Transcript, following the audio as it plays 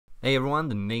Hey everyone,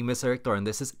 the name is Erik, and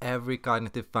this is every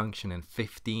cognitive function in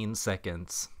 15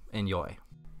 seconds. Enjoy.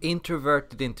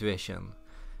 Introverted intuition.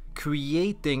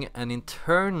 Creating an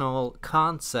internal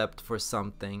concept for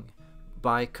something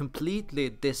by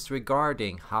completely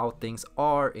disregarding how things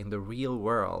are in the real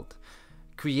world.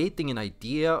 Creating an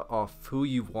idea of who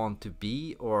you want to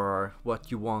be or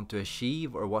what you want to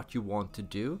achieve or what you want to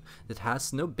do that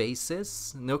has no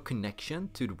basis, no connection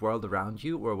to the world around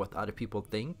you or what other people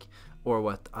think or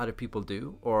what other people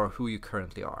do or who you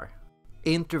currently are.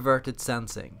 Introverted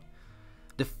sensing.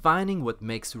 Defining what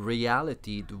makes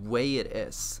reality the way it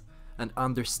is, and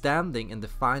understanding and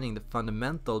defining the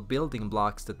fundamental building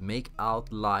blocks that make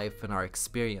out life and our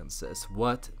experiences.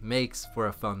 What makes for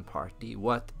a fun party?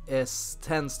 What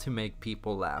tends to make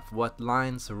people laugh? What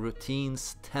lines or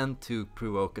routines tend to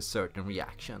provoke a certain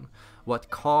reaction?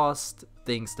 What caused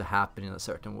things to happen in a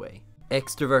certain way?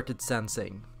 Extroverted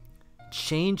sensing.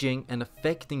 Changing and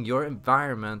affecting your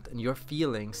environment and your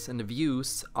feelings and the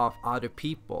views of other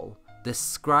people.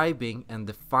 Describing and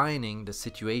defining the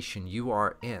situation you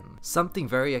are in. Something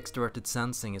very extroverted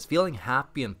sensing is feeling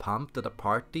happy and pumped at a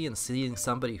party and seeing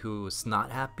somebody who's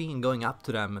not happy and going up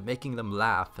to them and making them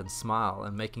laugh and smile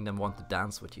and making them want to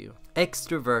dance with you.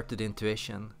 Extroverted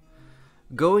intuition.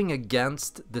 Going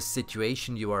against the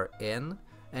situation you are in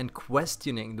and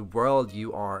questioning the world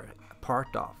you are a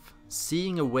part of.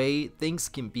 Seeing a way things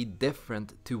can be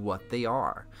different to what they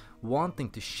are. Wanting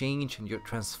to change and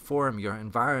transform your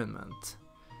environment.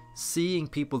 Seeing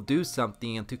people do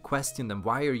something and to question them,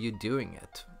 why are you doing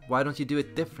it? Why don't you do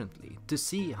it differently? To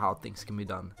see how things can be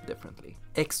done differently.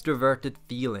 Extroverted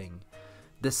feeling.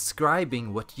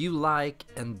 Describing what you like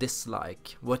and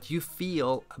dislike, what you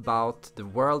feel about the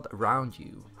world around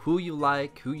you, who you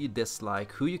like, who you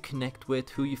dislike, who you connect with,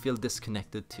 who you feel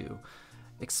disconnected to.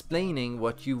 Explaining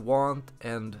what you want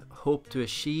and hope to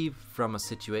achieve from a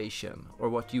situation or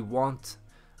what you want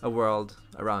a world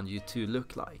around you to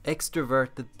look like.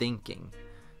 Extroverted thinking.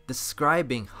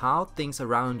 Describing how things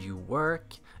around you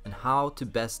work and how to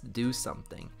best do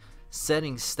something.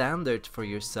 Setting standards for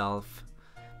yourself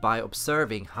by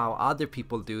observing how other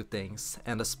people do things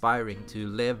and aspiring to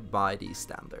live by these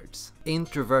standards.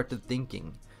 Introverted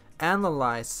thinking.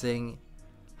 Analyzing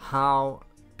how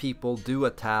people do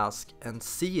a task and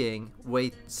seeing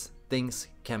ways things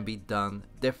can be done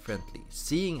differently,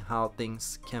 seeing how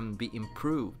things can be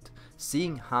improved,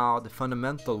 seeing how the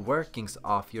fundamental workings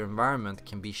of your environment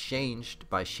can be changed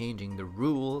by changing the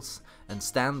rules and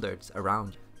standards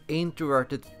around you.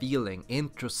 Introverted feeling,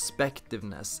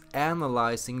 introspectiveness,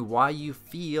 analyzing why you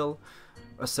feel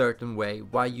a certain way,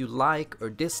 why you like or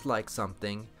dislike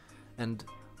something, and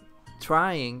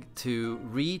trying to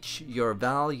reach your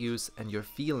values and your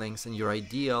feelings and your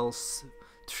ideals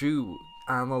through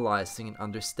analyzing and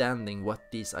understanding what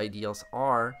these ideals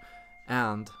are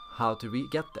and how to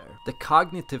get there. The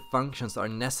cognitive functions are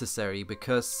necessary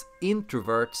because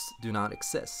introverts do not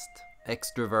exist,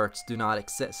 extroverts do not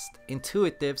exist,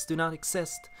 intuitives do not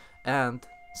exist, and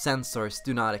sensors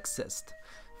do not exist.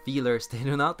 Feelers, they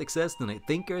do not exist, and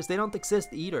thinkers, they don't exist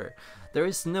either. There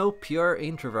is no pure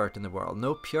introvert in the world,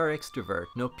 no pure extrovert,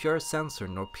 no pure sensor,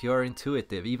 no pure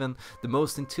intuitive. Even the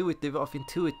most intuitive of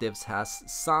intuitives has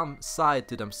some side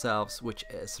to themselves which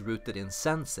is rooted in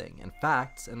sensing and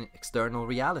facts and external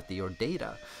reality or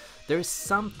data. There is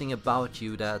something about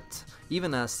you that,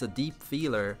 even as a deep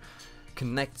feeler,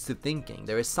 connects to thinking.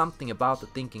 There is something about the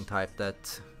thinking type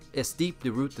that is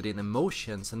deeply rooted in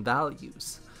emotions and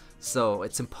values. So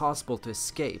it's impossible to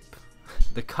escape.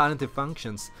 The cognitive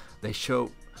functions, they show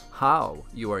how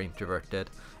you are introverted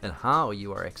and how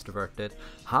you are extroverted,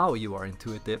 how you are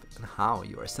intuitive and how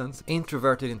you are sensitive.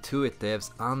 Introverted intuitives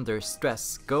under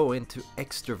stress go into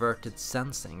extroverted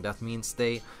sensing. That means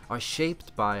they are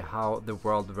shaped by how the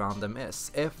world around them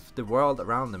is. If the world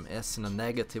around them is in a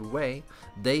negative way,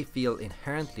 they feel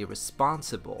inherently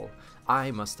responsible.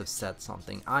 I must have said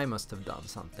something, I must have done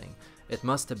something. It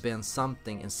must have been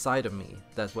something inside of me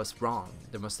that was wrong.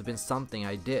 There must have been something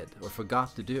I did or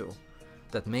forgot to do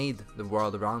that made the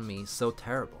world around me so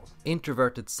terrible.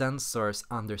 Introverted sensors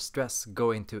under stress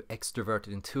go into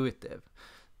extroverted intuitive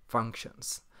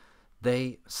functions.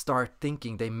 They start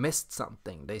thinking they missed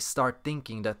something. They start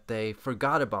thinking that they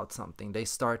forgot about something. They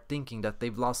start thinking that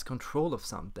they've lost control of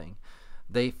something.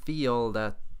 They feel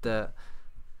that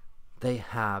they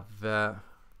have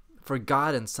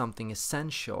forgotten something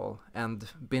essential and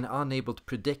been unable to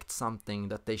predict something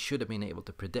that they should have been able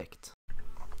to predict.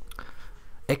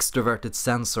 Extroverted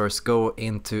sensors go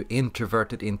into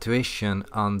introverted intuition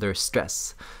under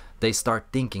stress. They start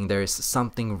thinking there is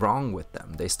something wrong with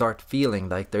them. They start feeling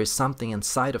like there is something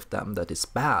inside of them that is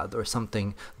bad, or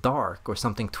something dark, or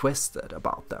something twisted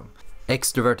about them.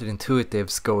 Extroverted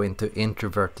intuitives go into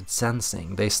introverted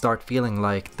sensing. They start feeling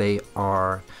like they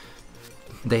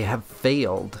have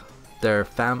failed their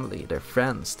family, their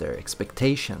friends, their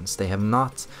expectations. They have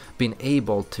not been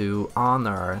able to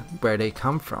honor where they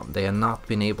come from. They have not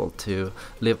been able to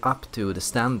live up to the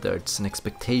standards and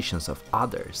expectations of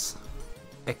others.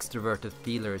 Extroverted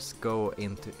feelers go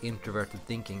into introverted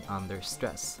thinking under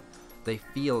stress. They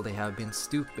feel they have been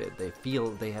stupid. They feel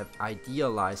they have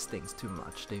idealized things too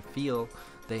much. They feel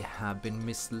they have been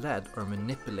misled or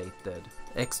manipulated.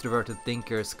 Extroverted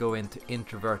thinkers go into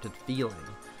introverted feeling.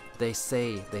 They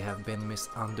say they have been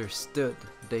misunderstood.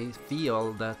 They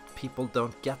feel that people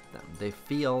don't get them. They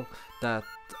feel that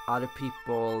other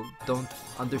people don't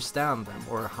understand them,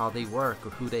 or how they work, or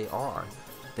who they are.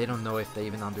 They don't know if they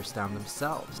even understand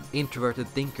themselves. Introverted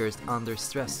thinkers under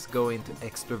stress go into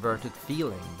extroverted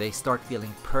feeling. They start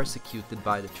feeling persecuted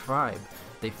by the tribe.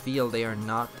 They feel they are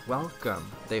not welcome.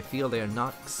 They feel they are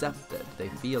not accepted. They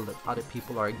feel that other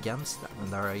people are against them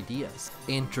and their ideas.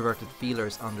 Introverted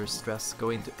feelers under stress go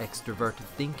into extroverted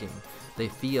thinking. They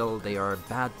feel they are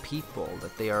bad people,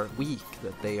 that they are weak,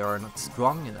 that they are not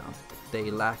strong enough, that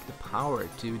they lack the power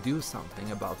to do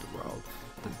something about the world,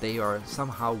 that they are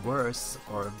somehow worse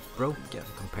or broken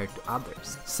compared to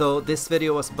others. So this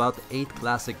video was about the 8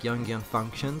 classic Jungian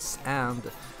functions, and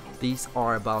these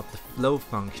are about the flow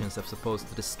functions as opposed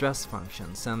to the stress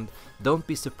functions. And don't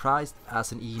be surprised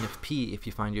as an ENFP if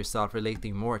you find yourself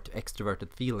relating more to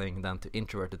extroverted feeling than to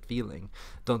introverted feeling.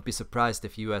 Don't be surprised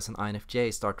if you as an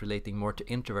INFJ start relating more to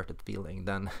introverted feeling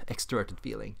than extroverted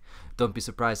feeling. Don't be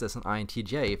surprised as an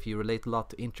INTJ if you relate a lot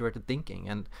to introverted thinking,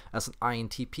 and as an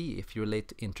INTP if you relate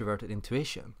to introverted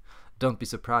intuition. Don't be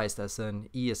surprised as an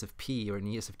ESFP or an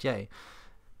ESFJ.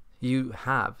 You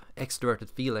have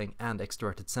extroverted feeling and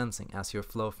extroverted sensing as your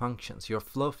flow functions. Your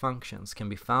flow functions can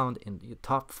be found in the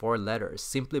top 4 letters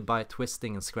simply by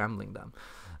twisting and scrambling them.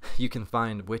 You can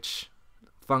find which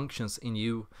functions in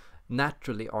you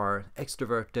naturally are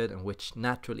extroverted and which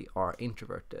naturally are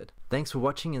introverted. Thanks for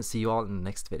watching, and see you all in the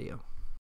next video.